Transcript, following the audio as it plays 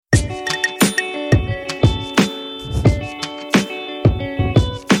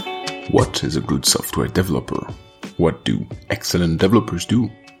What is a good software developer? What do excellent developers do?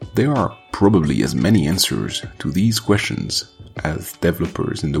 There are probably as many answers to these questions as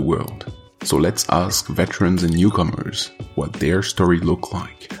developers in the world. So let's ask veterans and newcomers what their story look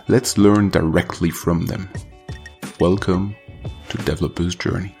like. Let's learn directly from them. Welcome to Developer's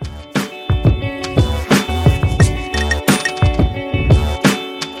Journey.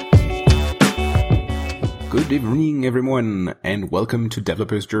 Good evening, everyone, and welcome to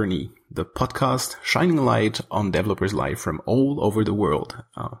Developer's Journey, the podcast shining a light on developers' life from all over the world,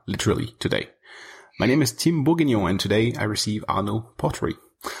 literally today. My name is Tim Bourguignon, and today I receive Arnaud Portery.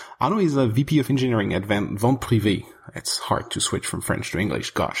 Arnaud is a VP of Engineering at Vente Privée. It's hard to switch from French to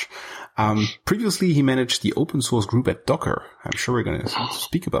English, gosh. Previously, he managed the open source group at Docker. I'm sure we're going to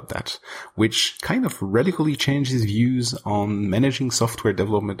speak about that, which kind of radically changed his views on managing software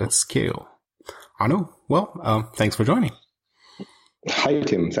development at scale. Arnaud, well, thanks for joining. Hi,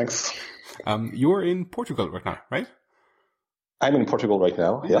 Tim. Thanks. You're in Portugal right now, right? I'm in Portugal right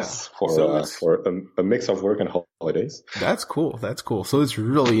now, yes, for a mix of work and holidays. That's cool. That's cool. So it's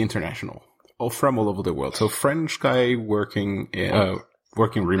really international, from all over the world. So French guy working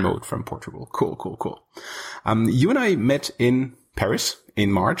remote from Portugal. Cool. You and I met in Paris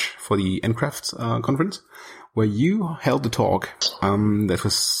in March for the Ncraft conference, where you held a talk that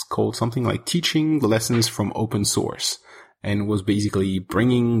was called something like Teaching the Lessons from Open Source, and was basically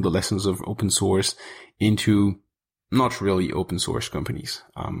bringing the lessons of open source into not really open source companies.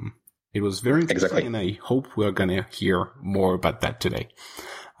 It was very interesting, and I hope we're going to hear more about that today.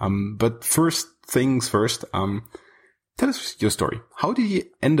 But first things first, tell us your story. How did you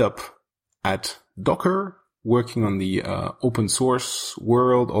end up at Docker, working on the open source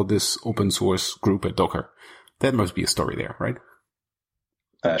world, or this open source group at Docker? That must be a story there, right?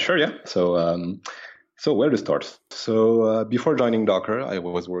 Sure, yeah. So where to start? So before joining Docker, I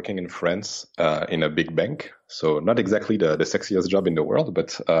was working in France in a big bank. So not exactly the sexiest job in the world,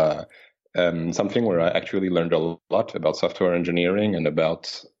 but something where I actually learned a lot about software engineering and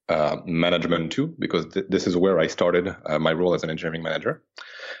about management too, because this is where I started my role as an engineering manager.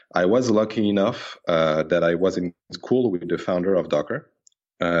 I was lucky enough that I was in school with the founder of Docker,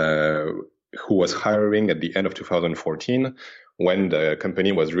 who was hiring at the end of 2014 when the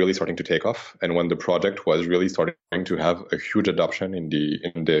company was really starting to take off and when the project was really starting to have a huge adoption in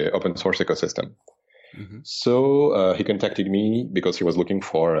the open source ecosystem. Mm-hmm. So he contacted me because he was looking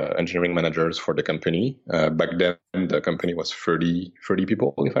for engineering managers for the company. Back then, the company was 30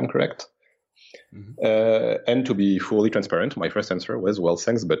 people, if I'm correct. Mm-hmm. And to be fully transparent, my first answer was, well,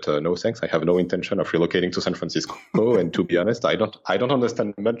 thanks, but no thanks. I have no intention of relocating to San Francisco. And to be honest, I don't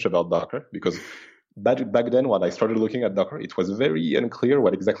understand much about Docker, because back then, when I started looking at Docker, it was very unclear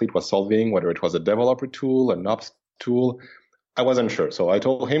what exactly it was solving, whether it was a developer tool, an ops tool. I wasn't sure. So I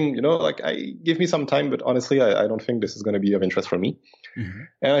told him, give me some time, but honestly, I don't think this is going to be of interest for me. Mm-hmm.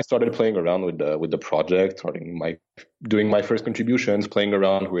 And I started playing around with the project, doing my first contributions, playing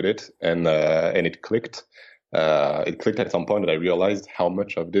around with it, and it clicked. It clicked at some point that I realized how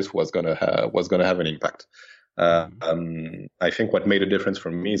much of this was gonna have an impact. I think what made a difference for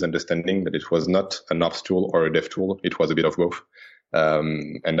me is understanding that it was not an ops tool or a dev tool. It was a bit of both.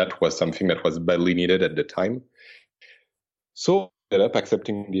 And that was something that was badly needed at the time. So I ended up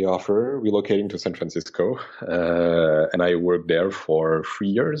accepting the offer, relocating to San Francisco, and I worked there for 3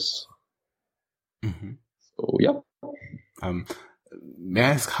 years. Mm-hmm. So yeah. May I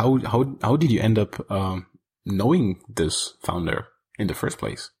ask how did you end up knowing this founder in the first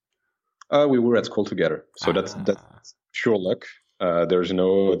place? We were at school together, so that's pure luck. There's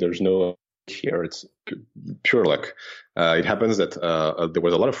no here. It's pure luck. It happens that there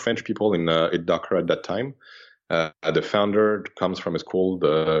was a lot of French people in Docker at that time. The founder comes from a school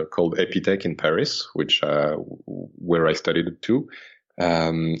called Epitech in Paris, where I studied too.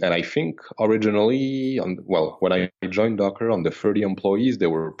 And I think originally, when I joined Docker, on the 30 employees, there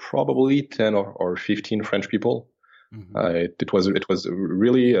were probably 10 or 15 French people. Mm-hmm. It was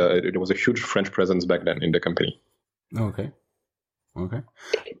really it was a huge French presence back then in the company. Okay.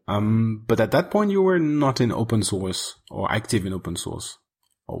 But at that point, you were not in open source or active in open source.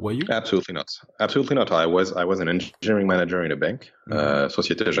 Or were you? Absolutely not. I was an engineering manager in a bank,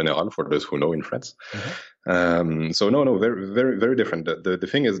 Société Générale, for those who know in France. Mm-hmm. So no, very, very, very different. The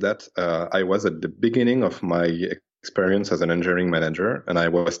thing is that I was at the beginning of my experience as an engineering manager, and I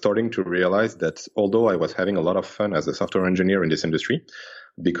was starting to realize that although I was having a lot of fun as a software engineer in this industry,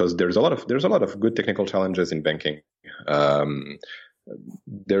 because there's a lot of good technical challenges in banking.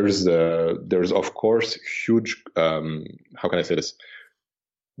 There's of course huge how can I say this?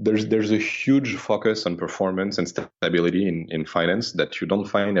 there's a huge focus on performance and stability in finance that you don't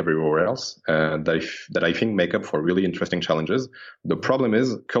find everywhere else, that I think make up for really interesting challenges. The problem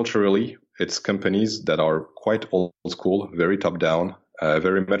is culturally, it's companies that are quite old school, very top down,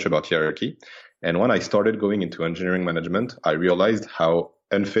 very much about hierarchy. And when I started going into engineering management, I realized how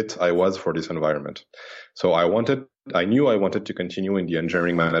unfit I was for this environment. So I knew I wanted to continue in the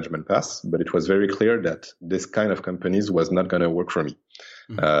engineering management path, but it was very clear that this kind of companies was not going to work for me.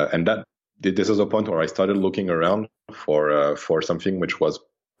 And this is a point where I started looking around for something which was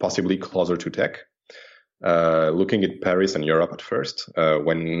possibly closer to tech, looking at Paris and Europe at first,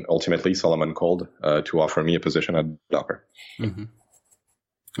 when ultimately Solomon called to offer me a position at Docker. Mm-hmm.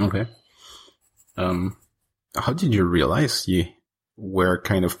 Okay. How did you realize you were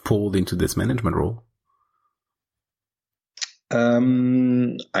kind of pulled into this management role?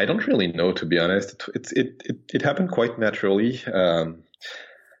 I don't really know, to be honest. It happened quite naturally.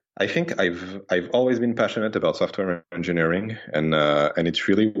 I think I've always been passionate about software engineering, and it's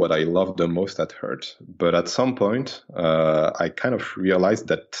really what I love the most at Hurt. But at some point, I kind of realized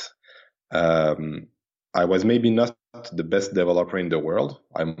that I was maybe not the best developer in the world.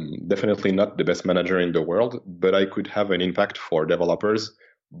 I'm definitely not the best manager in the world, but I could have an impact for developers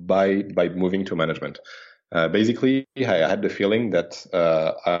by moving to management. Basically, I had the feeling that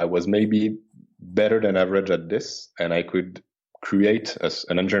I was maybe better than average at this, and I could create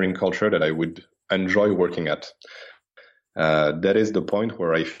an engineering culture that I would enjoy working at. That is the point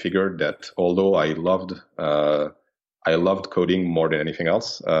where I figured that although I loved coding more than anything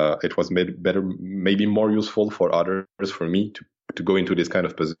else, it was maybe more useful for others, for me to go into these kind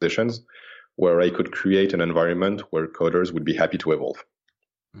of positions where I could create an environment where coders would be happy to evolve.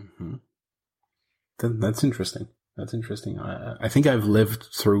 Mm-hmm. That's interesting. That's interesting. I think I've lived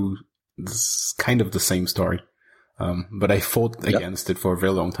through this kind of the same story. But I fought against it for a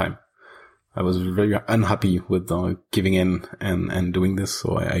very long time. I was very unhappy with giving in and doing this.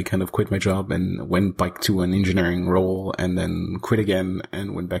 So I kind of quit my job and went back to an engineering role, and then quit again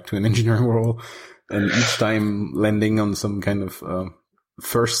and went back to an engineering role. And each time landing on some kind of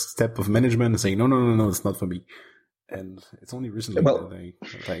first step of management and saying, no, it's not for me. And it's only recently that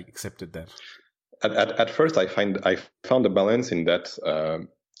I accepted that. At first, I found a balance in that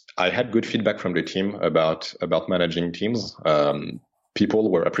I had good feedback from the team about managing teams.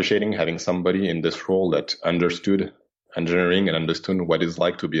 People were appreciating having somebody in this role that understood engineering and understood what it's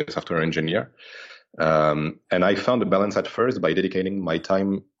like to be a software engineer. And I found a balance at first by dedicating my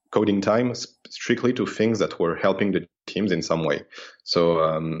coding time strictly to things that were helping the teams in some way.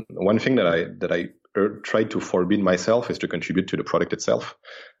 So one thing that I tried to forbid myself is to contribute to the product itself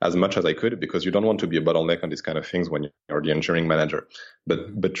as much as I could, because you don't want to be a bottleneck on these kind of things when you're the engineering manager.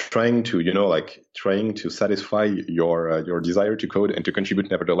 But trying to satisfy your desire to code and to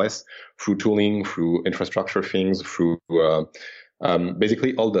contribute nevertheless through tooling, through infrastructure things, through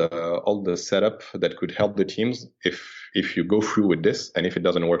basically all the setup that could help the teams. If you go through with this, and if it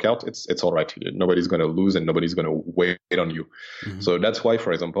doesn't work out, it's all right. Nobody's going to lose and nobody's going to wait on you. Mm-hmm. So that's why,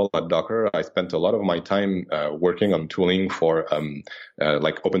 for example, at Docker, I spent a lot of my time working on tooling for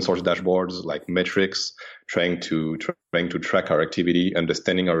like open source dashboards, like metrics, trying to track our activity,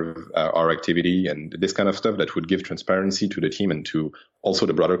 understanding our activity, and this kind of stuff that would give transparency to the team and to also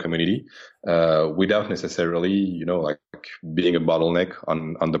the broader community, without necessarily, like being a bottleneck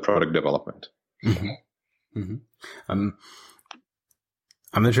on the product development. Mm-hmm. Mm-hmm.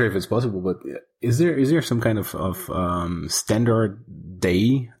 I'm not sure if it's possible, but is there some kind of standard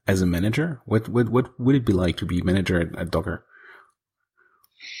day as a manager? What would it be like to be manager at Docker?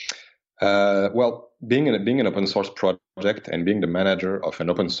 Well, being an open source project and being the manager of an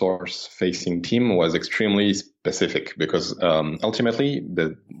open source facing team was extremely specific, because ultimately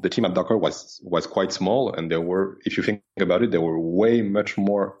the team at Docker was quite small, and if you think about it, there were way much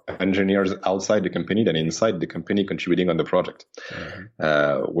more engineers outside the company than inside the company contributing on the project.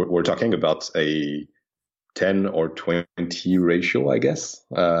 Mm-hmm. We're talking about a 10 or 20 ratio, I guess.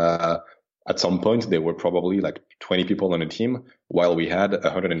 At some point, there were probably like 20 people on a team, while we had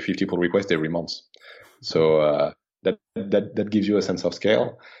 150 pull requests every month. So that gives you a sense of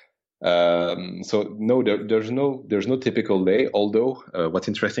scale. So no, there's no typical day. Although what's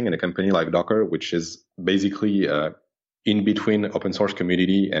interesting in a company like Docker, which is basically in between open source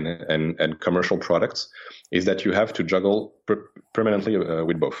community and commercial products, is that you have to juggle permanently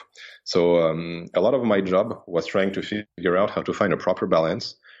with both. So a lot of my job was trying to figure out how to find a proper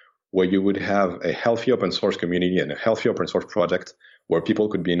balance where you would have a healthy open source community and a healthy open source project where people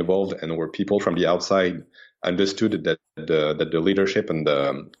could be involved, and where people from the outside understood that the leadership and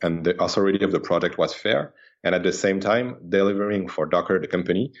the authority of the project was fair, and at the same time delivering for Docker, the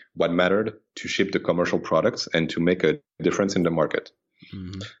company, what mattered to ship the commercial products and to make a difference in the market.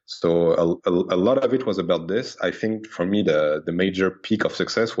 Mm-hmm. So a lot of it was about this. I think for me, the major peak of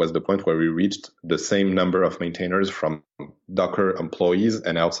success was the point where we reached the same number of maintainers from Docker employees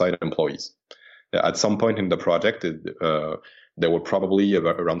and outside employees. At some point in the project, there were probably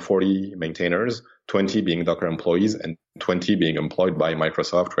around 40 maintainers, 20 being Docker employees and 20 being employed by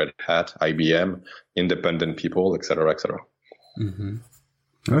Microsoft, Red Hat, IBM, independent people, et cetera, et cetera. Mm-hmm.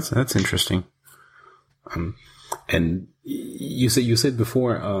 That's interesting. And you said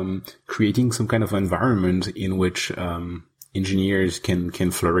before, creating some kind of environment in which engineers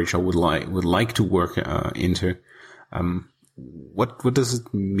can flourish or would like to work into. What does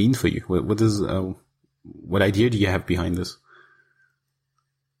it mean for you? What idea do you have behind this?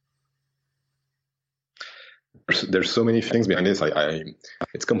 There's so many things behind this.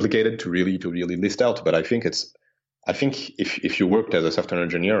 It's complicated to really list out, but I think if you worked as a software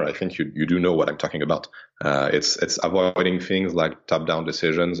engineer, I think you do know what I'm talking about. It's avoiding things like top-down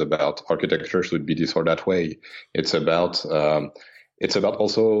decisions about architecture should be this or that way. It's about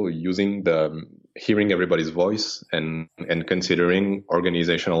also hearing everybody's voice and considering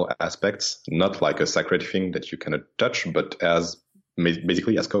organizational aspects, not like a sacred thing that you cannot touch, but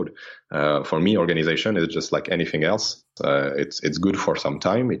basically as code. For me, organization is just like anything else. It's good for some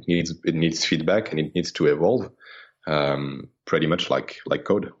time. It needs feedback and it needs to evolve. Pretty much like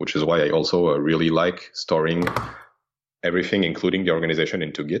code, which is why I also really like storing everything, including the organization,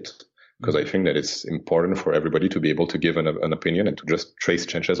 into Git, because I think that it's important for everybody to be able to give an opinion and to just trace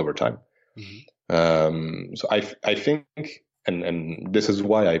changes over time. Mm-hmm. So I think, and this is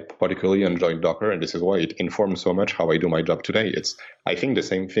why I particularly enjoy Docker, and this is why it informs so much how I do my job today. I think the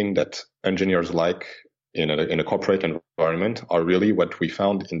same thing that engineers like in a corporate environment are really what we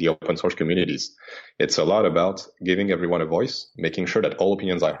found in the open source communities. It's a lot about giving everyone a voice, making sure that all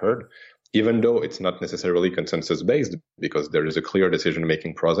opinions are heard, even though it's not necessarily consensus based, because there is a clear decision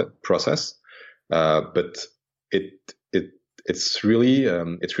making process. But it's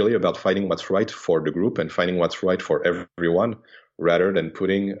really about finding what's right for the group and finding what's right for everyone, rather than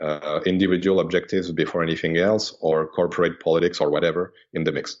putting individual objectives before anything else, or corporate politics or whatever in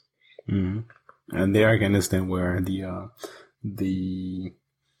the mix. Mm-hmm. And there again is then where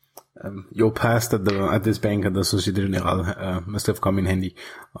your past at this bank at the Société Générale must have come in handy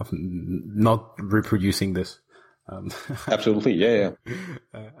of not reproducing this. Absolutely, yeah.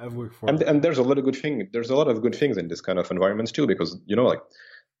 I've worked for, and there's a lot of good things in this kind of environments too, because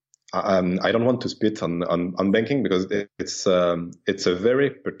I don't want to spit on banking, because it's a very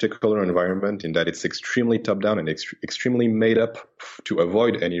particular environment in that it's extremely top down and extremely made up to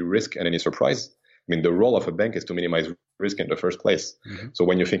avoid any risk and any surprise. I mean, the role of a bank is to minimize risk in the first place. Mm-hmm. So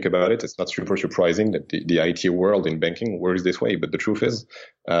when you think about it, it's not super surprising that the IT world in banking works this way. But the truth is,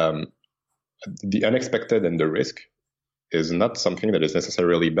 the unexpected and the risk is not something that is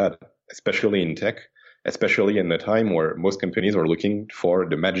necessarily bad, especially in tech, especially in a time where most companies are looking for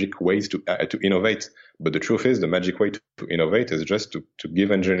the magic ways to innovate. But the truth is, the magic way to innovate is just to give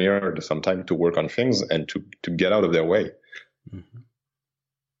engineers some time to work on things and to get out of their way. Mm-hmm.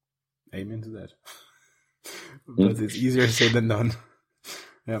 Amen to that. But it's easier said than done.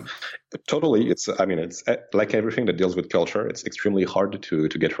 Yeah. Totally. It's like everything that deals with culture. It's extremely hard to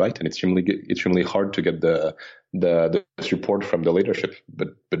get right, and it's extremely hard to get the support from the leadership.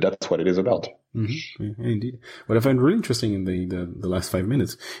 But that's what it is about. Mm-hmm. Yeah, indeed. What I find really interesting in the last 5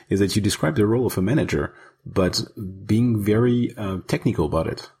 minutes is that you describe the role of a manager, but being very technical about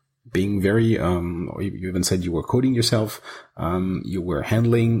it. Being very, you even said you were coding yourself. You were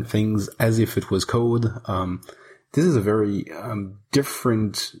handling things as if it was code. This is a very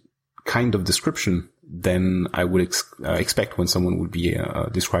different kind of description than I would expect when someone would be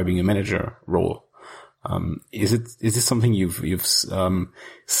describing a manager role. Is this something you've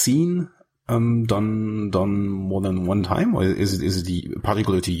seen done more than one time, or is it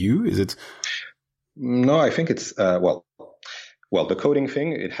particular to you? Is it? No, I think it's Well, the coding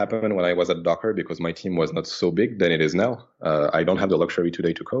thing, it happened when I was at Docker because my team was not so big than it is now. I don't have the luxury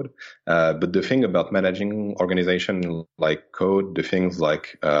today to code. But the thing about managing organization like code, the things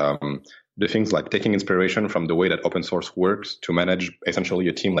like taking inspiration from the way that open source works to manage essentially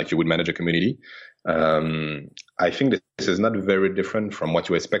a team like you would manage a community. I think this is not very different from what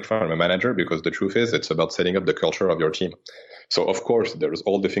you expect from a manager, because the truth is it's about setting up the culture of your team. So of course, there's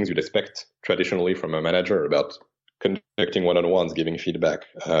all the things you'd expect traditionally from a manager about conducting one-on-ones, giving feedback,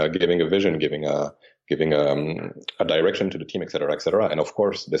 giving a vision, giving a direction to the team, et cetera, et cetera. And of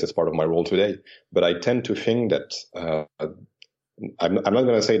course, this is part of my role today. But I tend to think that I'm not going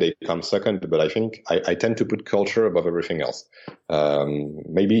to say they come second, but I think I tend to put culture above everything else.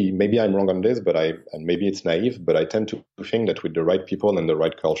 Maybe I'm wrong on this, and maybe it's naive, but I tend to think that with the right people and the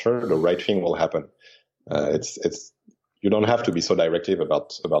right culture, the right thing will happen. You don't have to be so directive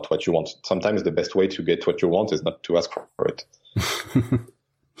about what you want. Sometimes the best way to get what you want is not to ask for it.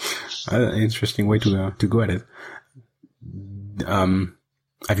 An interesting way to go at it.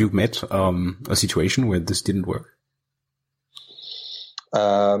 Have you met a situation where this didn't work?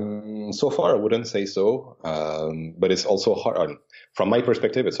 So far, I wouldn't say so, but it's also hard. From my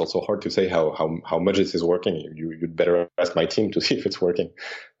perspective, it's also hard to say how much this is working. You'd better ask my team to see if it's working.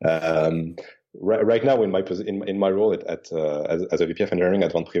 Right now, in my role as a VP of engineering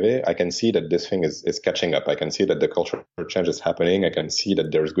at Vente Privée, I can see that this thing is catching up. I can see that the cultural change is happening. I can see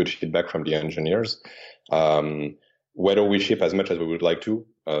that there's good feedback from the engineers. Whether we ship as much as we would like to,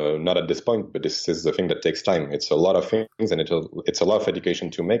 not at this point, but this is the thing that takes time. It's a lot of things, and it's a lot of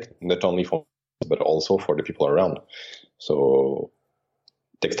education to make, not only for us, but also for the people around. So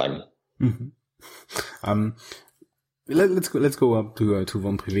it takes time. Mm-hmm. Let's go up to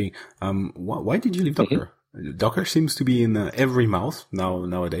Vente Privée. Why did you leave Docker? Mm-hmm. Docker seems to be in every mouth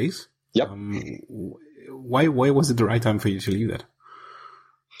nowadays. Yep. Why was it the right time for you to leave that?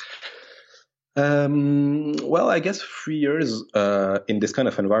 Well, I guess 3 years in this kind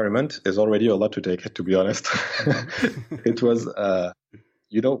of environment is already a lot to take, to be honest. It was,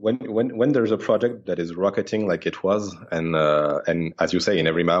 when there's a project that is rocketing like it was, and as you say, in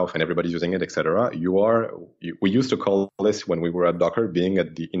every mouth and everybody's using it, etc. We used to call this, when we were at Docker, being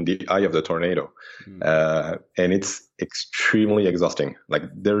in the eye of the tornado, and it's extremely exhausting. Like,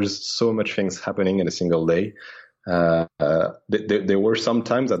 there's so much things happening in a single day. There were some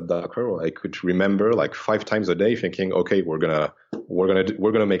times at Docker where I could remember like 5 times a day thinking, okay, we're gonna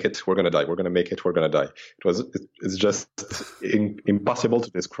make it, we're gonna die, we're gonna make it, we're gonna die. It's just impossible to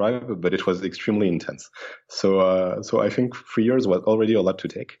describe, but it was extremely intense. So I think 3 years was already a lot to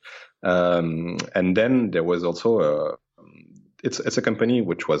take. And then there was also it's a company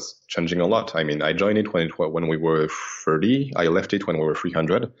which was changing a lot. I mean, I joined it when we were 30. I left it when we were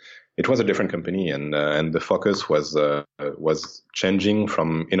 300. It was a different company, and the focus was changing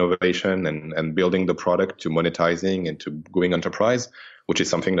from innovation and building the product to monetizing and to going enterprise, which is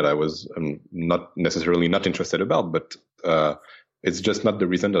something that I was not necessarily not interested about, but it's just not the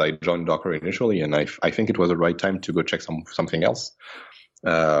reason that I joined Docker initially, and I think it was the right time to go check something else.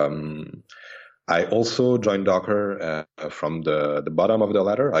 I also joined Docker from the bottom of the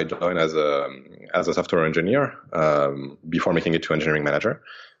ladder. I joined as a software engineer before making it to engineering manager.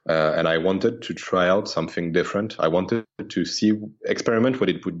 And I wanted to try out something different. I wanted to experiment what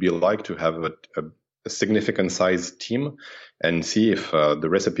it would be like to have a significant size team and see if the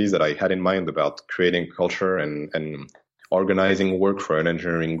recipes that I had in mind about creating culture and organizing work for an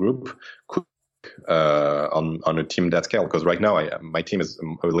engineering group could on a team that scale. Because right now my team is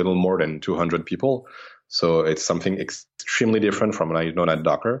a little more than 200 people. So it's something extremely different from what I know at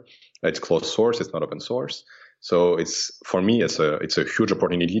Docker. It's closed source. It's not open source. So for me, it's a huge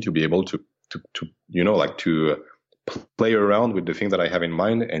opportunity to be able to play around with the things that I have in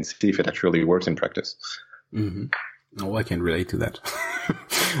mind and see if it actually works in practice. Mm-hmm. Oh, I can relate to that.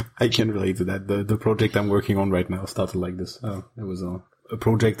 I can relate to that. The project I'm working on right now started like this. It was a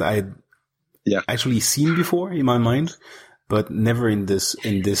project I had actually seen before in my mind, but never in this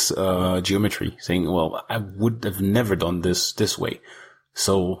geometry, saying, well, I would have never done this way.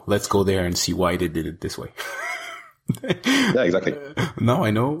 So let's go there and see why they did it this way. Yeah, exactly. Now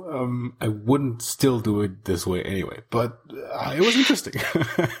I know. I wouldn't still do it this way anyway, but it was interesting.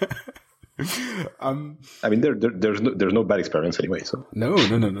 I mean, there's no bad experience anyway. So no.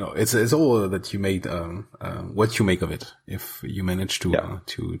 It's all that you made. What you make of it. If you manage to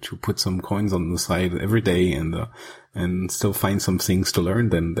put some coins on the side every day and still find some things to learn,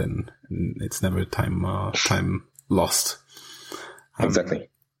 then it's never time lost. Exactly.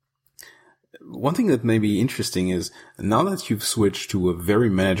 One thing that may be interesting is now that you've switched to a very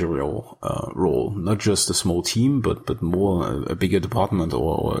managerial role, not just a small team, but more a bigger department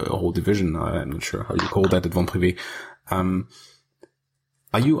or a whole division. I'm not sure how you call that at Vente Privée.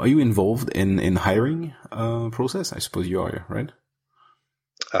 Are you involved in hiring process? I suppose you are, right?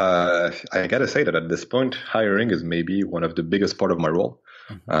 I gotta say that at this point, hiring is maybe one of the biggest part of my role.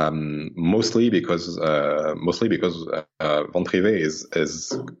 Mm-hmm. Mostly because Vente Privée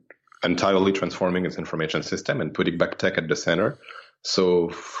is entirely transforming its information system and putting back tech at the center. So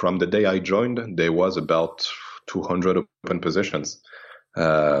from the day I joined, there was about 200 open positions.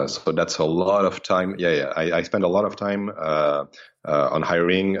 So that's a lot of time. Yeah. I spend a lot of time on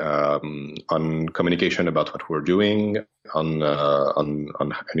hiring, on communication about what we're doing, on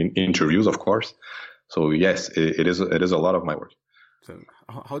interviews, of course. So yes, it is a lot of my work. So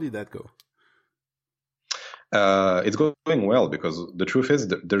how did that go? It's going well, because the truth is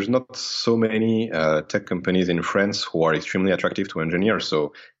that there's not so many tech companies in France who are extremely attractive to engineers.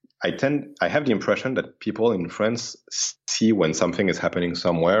 So I have the impression that people in France see when something is happening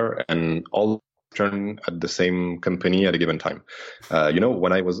somewhere and all turn at the same company at a given time.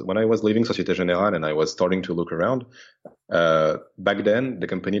 When I was leaving Société Générale and I was starting to look around, back then the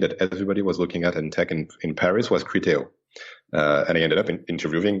company that everybody was looking at in tech in Paris was Criteo. And I ended up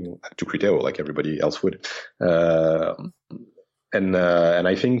interviewing to Criteo like everybody else would. And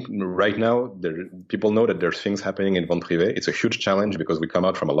I think right now people know that there's things happening in Vente Privée. It's a huge challenge because we come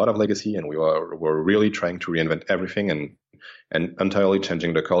out from a lot of legacy and we're really trying to reinvent everything and entirely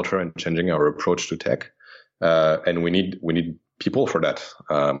changing the culture and changing our approach to tech. And we need people for that.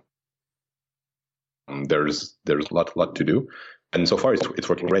 There's a lot to do. And so far, it's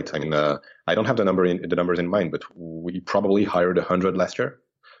working great. I mean, I don't have the numbers in mind, but we probably hired 100 last year,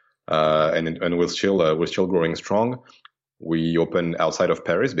 and we're still growing strong. We opened outside of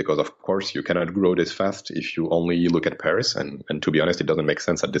Paris because, of course, you cannot grow this fast if you only look at Paris. And to be honest, it doesn't make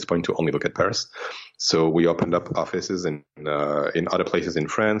sense at this point to only look at Paris. So we opened up offices in other places in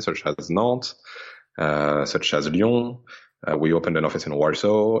France, such as Nantes, such as Lyon. We opened an office in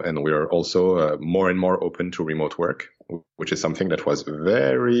Warsaw, and we are also more and more open to remote work, which is something that was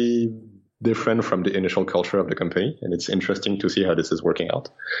very different from the initial culture of the company. And it's interesting to see how this is working out.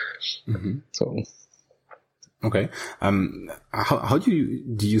 Mm-hmm. So, okay. How do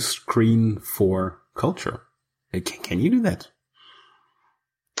you screen for culture? Can you do that?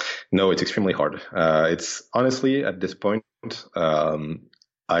 No, it's extremely hard. It's honestly at this point,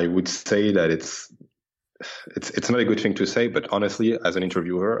 I would say that it's not a good thing to say, but honestly, as an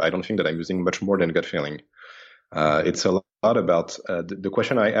interviewer, I don't think that I'm using much more than gut feeling. It's a lot about the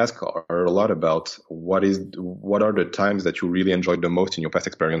question I ask are a lot about what are the times that you really enjoyed the most in your past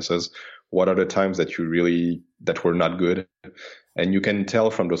experiences? What are the times that were not good? And you can tell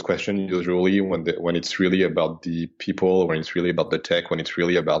from those questions usually when it's really about the people, when it's really about the tech, when it's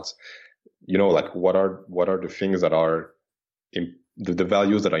really about, like what are the things that are the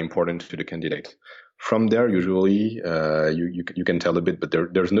values that are important to the candidate. From there, usually you can tell a bit, but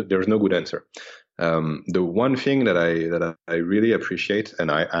there's no good answer. The one thing that I really appreciate, and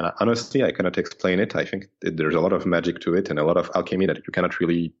honestly I cannot explain it. I think there's a lot of magic to it and a lot of alchemy that you cannot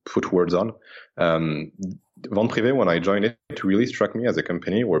really put words on. Vente Privée, when I joined it really struck me as a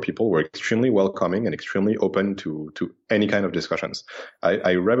company where people were extremely welcoming and extremely open to any kind of discussions.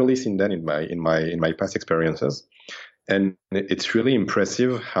 I rarely seen that in my past experiences. And it's really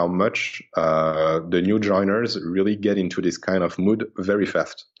impressive how much the new joiners really get into this kind of mood very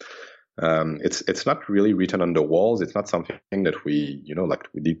fast. It's not really written on the walls. It's not something that we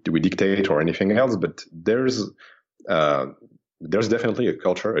dictate or anything else. But there's definitely a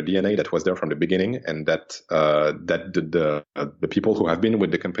culture, a DNA that was there from the beginning, and that the people who have been with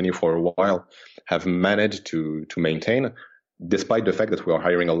the company for a while have managed to maintain, despite the fact that we are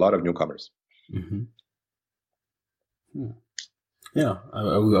hiring a lot of newcomers. Mm-hmm. Yeah,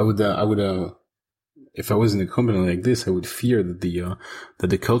 I would if I was in a company like this, I would fear that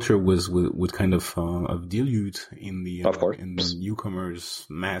the culture would kind of dilute in the newcomers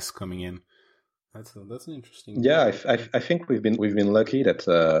mass coming in. That's an interesting. Yeah, I think we've been lucky that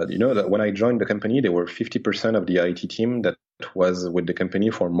that when I joined the company, there were 50% of the IT team that was with the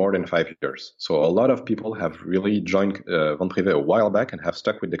company for more than 5 years. So a lot of people have really joined Vente Privée a while back and have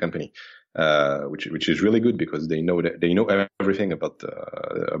stuck with the company, which is really good because they know everything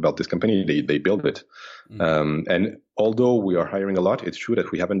about this company. They build it, and although we are hiring a lot, it's true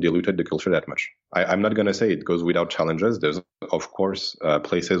that we haven't diluted the culture that much. I'm not going to say it goes without challenges. There's of course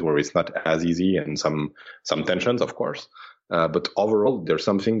places where it's not as easy and some tensions, of course, but overall there's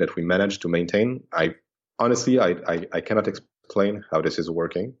something that we managed to maintain. Honestly, I cannot explain how this is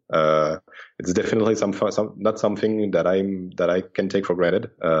working. It's definitely not something that I can take for granted.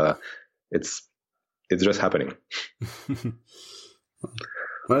 It's just happening.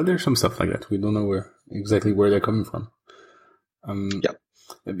 Well, there's some stuff like that. We don't know exactly where they're coming from. Yeah.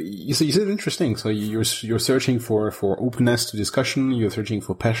 You said interesting. So you're searching for openness to discussion. You're searching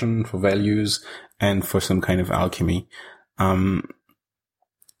for passion, for values, and for some kind of alchemy. How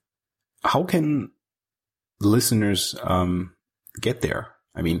can listeners get there?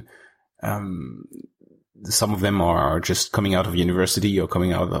 I mean, some of them are just coming out of university or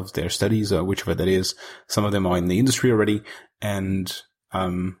coming out of their studies or whichever that is. Some of them are in the industry already. And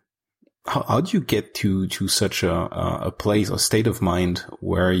How do you get to such a place or state of mind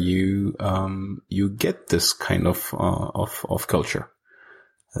where you get this kind of culture?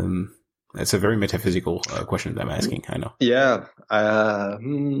 It's a very metaphysical question that I'm asking. I know. Yeah.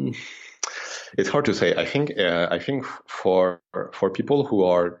 It's hard to say. I think for people who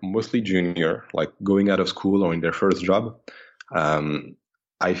are mostly junior, like going out of school or in their first job,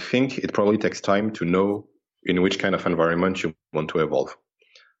 I think it probably takes time to know in which kind of environment you want to evolve.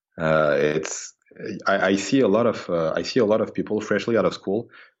 I see a lot of people freshly out of school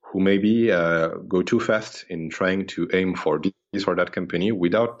who maybe go too fast in trying to aim for this or that company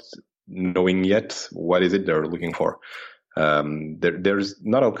without knowing yet what is it they're looking for. There's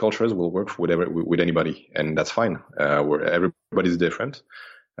not all cultures will work with anybody, and that's fine. Where everybody's different.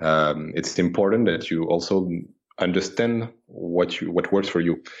 It's important that you also understand what works for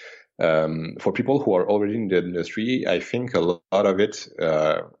you. For people who are already in the industry, I think a lot of it,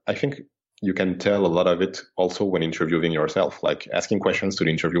 I think you can tell a lot of it also when interviewing yourself, like asking questions to the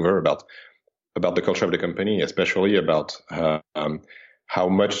interviewer about the culture of the company, especially about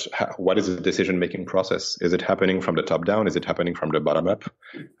what is the decision-making process? Is it happening from the top down? Is it happening from the bottom up?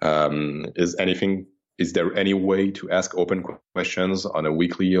 Is there any way to ask open questions on a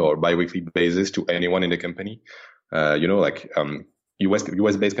weekly or bi-weekly basis to anyone in the company?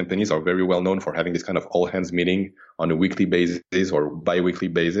 US-based companies are very well known for having this kind of all-hands meeting on a weekly basis or bi-weekly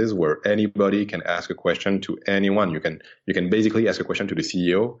basis where anybody can ask a question to anyone. You can basically ask a question to the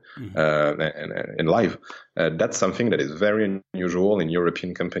CEO in live. That's something that is very unusual in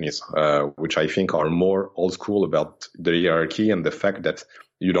European companies, which I think are more old school about the hierarchy and the fact that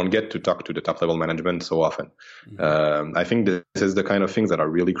you don't get to talk to the top-level management so often. I think this is the kind of things that are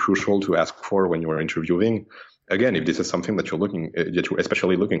really crucial to ask for when you are interviewing. Again, if this is something that you're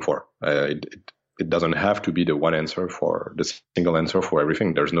especially looking for, it doesn't have to be the single answer for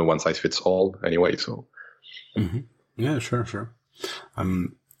everything. There's no one size fits all anyway. So, yeah, sure.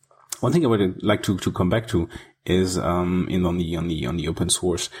 One thing I would like to come back to is on the open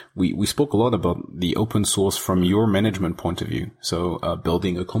source. We spoke a lot about the open source from your management point of view. So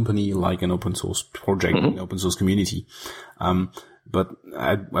building a company like an open source project, an open source community. But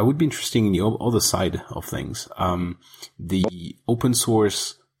I would be interested in the other side of things. The open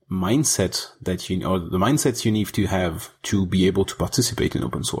source mindset or the mindsets you need to have to be able to participate in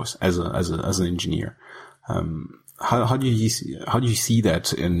open source as an engineer. How do you see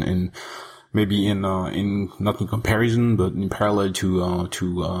that in maybe not in comparison, but in parallel to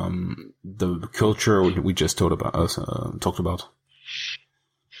the culture we just talked about?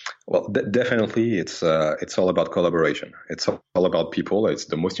 Well, definitely, it's all about collaboration. It's all about people. It's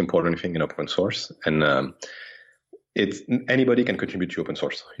the most important thing in open source, and anybody can contribute to open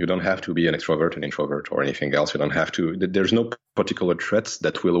source. You don't have to be an extrovert, an introvert, or anything else. You don't have to. There's no particular threats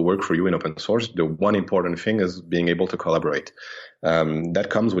that will work for you in open source. The one important thing is being able to collaborate. That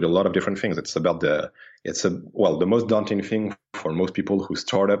comes with a lot of different things. The most daunting thing for most people who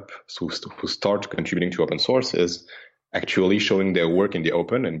start contributing to open source is actually showing their work in the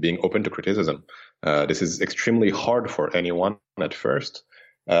open and being open to criticism. This is extremely hard for anyone at first,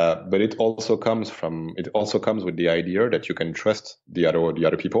 but it also comes with the idea that you can trust the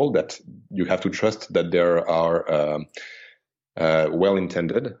other people, that you have to trust that they are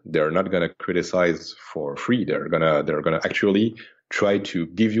well-intended. They're not going to criticize for free. They're gonna actually try to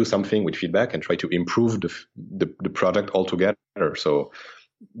give you something with feedback and try to improve the product altogether. So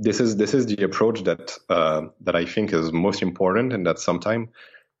this is the approach that I think is most important, and that sometimes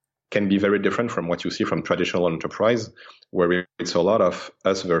can be very different from what you see from traditional enterprise, where it's a lot of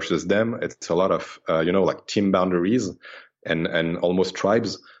us versus them. It's a lot of like team boundaries and almost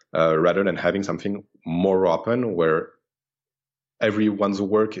tribes, rather than having something more open where everyone's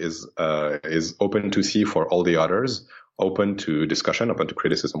work is open to see for all the others, open to discussion, open to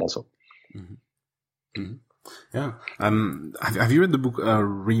criticism also. Yeah. Have you read the book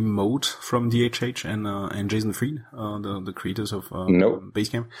Remote from DHH and Jason Fried, the creators of No.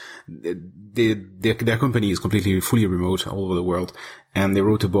 Basecamp? Their company is fully remote all over the world, and they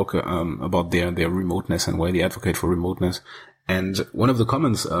wrote a book about their remoteness and why they advocate for remoteness. And one of the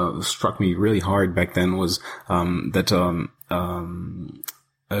comments struck me really hard back then was that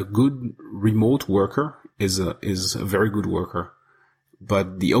a good remote worker is a very good worker,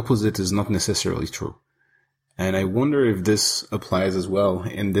 but the opposite is not necessarily true. And I wonder if this applies as well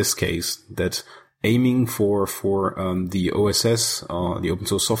in this case, that aiming for the OSS, the open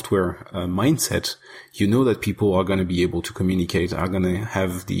source software mindset, that people are going to be able to communicate, are going to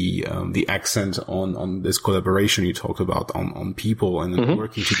have the accent on this collaboration you talked about, on people and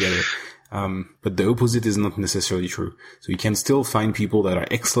working together. But the opposite is not necessarily true. So you can still find people that are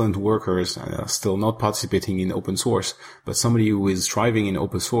excellent workers, still not participating in open source, but somebody who is thriving in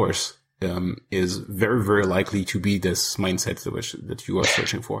open source is very, very likely to be this mindset that you are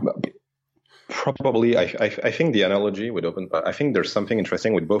searching for. Probably, I think the analogy with I think there's something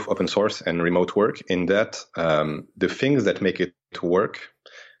interesting with both open source and remote work in that the things that make it work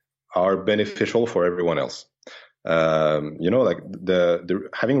are beneficial for everyone else. Like the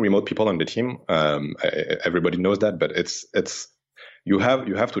having remote people on the team, everybody knows that, but it's you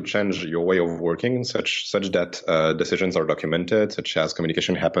have to change your way of working such that decisions are documented, such as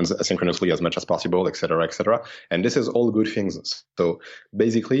communication happens asynchronously as much as possible, et cetera, et cetera. And this is all good things. So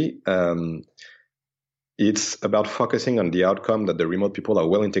basically, it's about focusing on the outcome, that the remote people are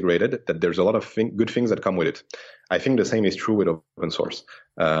well integrated, that there's a lot of good things that come with it. I think the same is true with open source.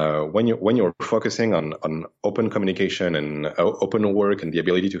 When you're focusing on open communication and open work and the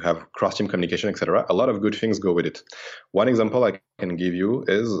ability to have cross-team communication, etc., a lot of good things go with it. One example I can give you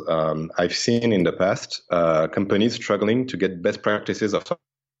is I've seen in the past companies struggling to get best practices of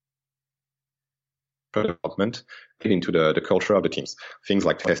development into the culture of the teams. Things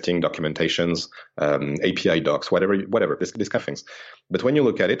like testing, documentations, API docs, whatever, this kind of things. But when you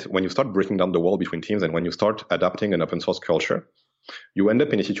look at it, when you start breaking down the wall between teams and when you start adopting an open source culture, you end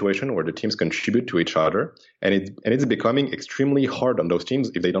up in a situation where the teams contribute to each other, and it's becoming extremely hard on those teams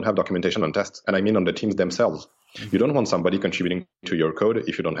if they don't have documentation on tests. And I mean on the teams themselves. You don't want somebody contributing to your code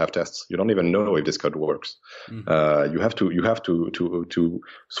if you don't have tests. You don't even know if this code works. You have to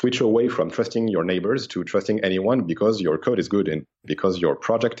switch away from trusting your neighbors to trusting anyone because your code is good and because your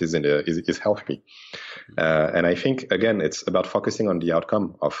project is healthy. And I think again, it's about focusing on the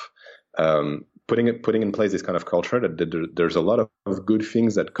outcome of putting in place this kind of culture. That there's a lot of good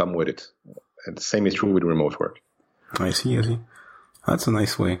things that come with it. And the same is true with remote work. I see. That's a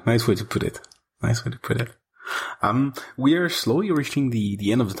nice way to put it. We are slowly reaching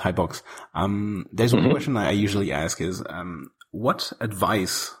the end of the Type Box. There's one question I usually ask is, what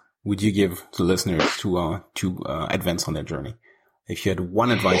advice would you give to listeners to advance on their journey? If you had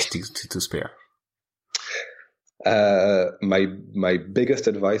one advice to spare. My biggest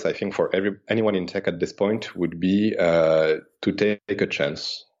advice, I think, for anyone in tech at this point would be to take a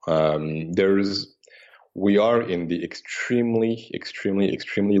chance. We are in the extremely, extremely,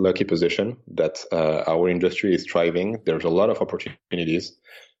 extremely lucky position that our industry is thriving. There's a lot of opportunities.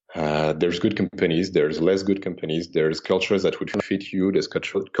 There's good companies. There's less good companies. There's cultures that would fit you. There's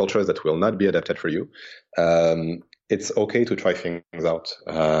cultures that will not be adapted for you. It's okay to try things out.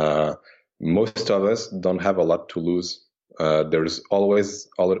 Most of us don't have a lot to lose. There's always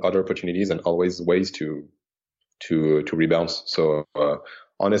other opportunities and always ways to rebound. So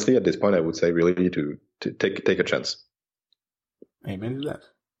honestly, at this point, I would say really to take a chance. Amen to that.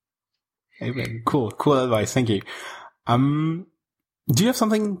 Amen. Cool advice. Thank you. Do you have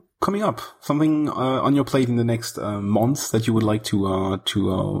something coming up? Something on your plate in the next months that you would like to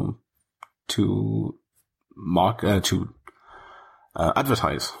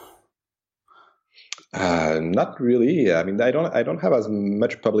advertise? Not really. I mean, I don't have as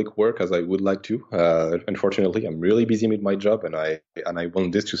much public work as I would like to. Unfortunately, I'm really busy with my job, and I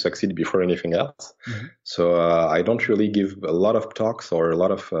want this to succeed before anything else. Mm-hmm. So I don't really give a lot of talks or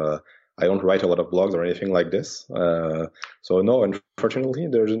I don't write a lot of blogs or anything like this. So no, unfortunately,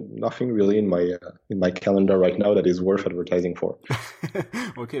 there's nothing really in my calendar right now that is worth advertising for.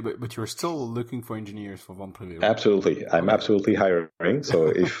 Okay, but you're still looking for engineers for Von Privé, right? Absolutely, I'm absolutely hiring. So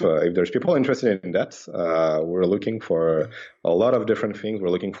if there's people interested in that, we're looking for a lot of different things. We're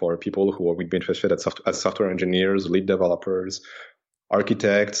looking for people who would be interested as software engineers, lead developers,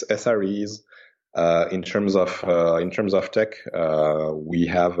 architects, SREs. In terms of tech, we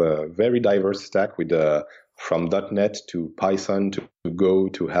have a very diverse stack with from .NET to Python to Go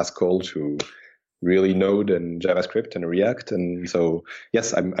to Haskell to really Node and JavaScript and React. And so,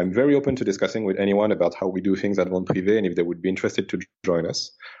 yes, I'm very open to discussing with anyone about how we do things at Von Privé and if they would be interested to join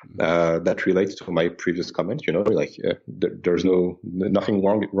us. That relates to my previous comment, there's nothing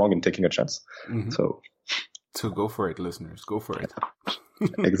wrong in taking a chance. Mm-hmm. So go for it, listeners. Go for it.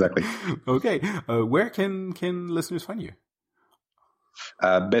 Exactly. Okay. Where can listeners find you?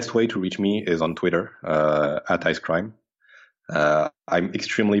 Best way to reach me is on Twitter, at IceCrime. I'm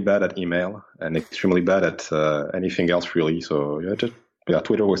extremely bad at email and extremely bad at anything else, really. So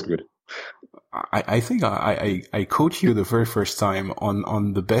Twitter was good. I think I coached you the very first time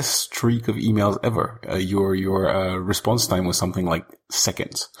on the best streak of emails ever. Your response time was something like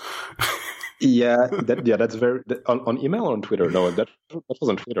seconds. That's very on email or on Twitter. No, that was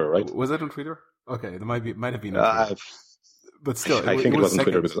on Twitter, right? Was that on Twitter? Okay, it might have been on Twitter. But still, I think it was on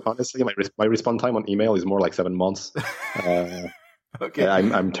Twitter, seconds. because honestly, my response time on email is more like 7 months. Okay. Yeah,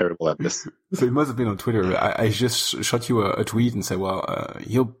 I'm terrible at this. So it must have been on Twitter. I just shot you a tweet and said, well,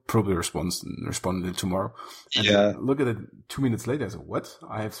 he'll probably respond to it tomorrow. And Yeah. then look at it 2 minutes later. I said, what?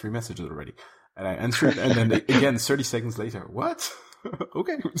 I have 3 messages already. And I answered, and then again, 30 seconds later, what?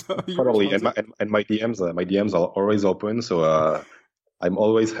 Okay. Probably. And my DMs are always open. So, I'm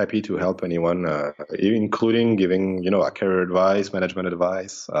always happy to help anyone, including giving, a career advice, management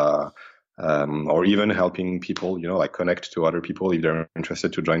advice, or even helping people, like connect to other people if they're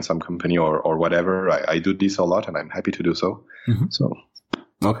interested to join some company or whatever. I do this a lot, and I'm happy to do so. Mm-hmm. So,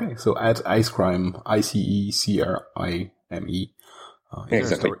 okay. So at Icecrime, ICECRIME.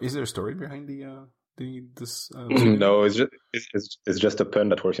 Exactly. Is there a story behind this? No, it's just a pen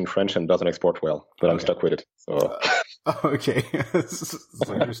that works in French and doesn't export well, but I'm stuck with it. So. Okay, so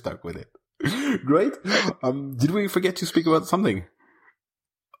you're stuck with it. Great. Did we forget to speak about something?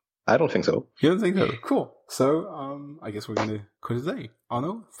 I don't think so. You don't think so? Cool. So, I guess we're going to call it a day.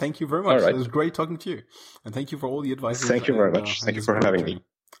 Arno, thank you very much. All right. It was great talking to you. And thank you for all the advice. Thank you very much. Thank you for having me.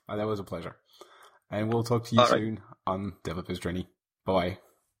 That was a pleasure. And we'll talk to you soon on Developer's Journey. Bye.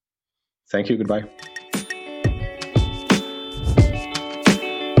 Thank you. Goodbye.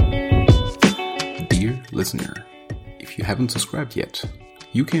 Dear listener, if you haven't subscribed yet,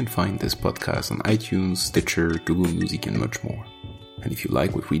 you can find this podcast on iTunes, Stitcher, Google Music, and much more. And if you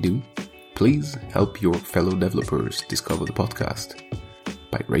like what we do, please help your fellow developers discover the podcast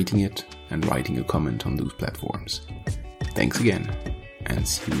by rating it and writing a comment on those platforms. Thanks again, and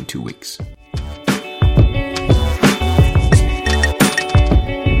see you in 2 weeks.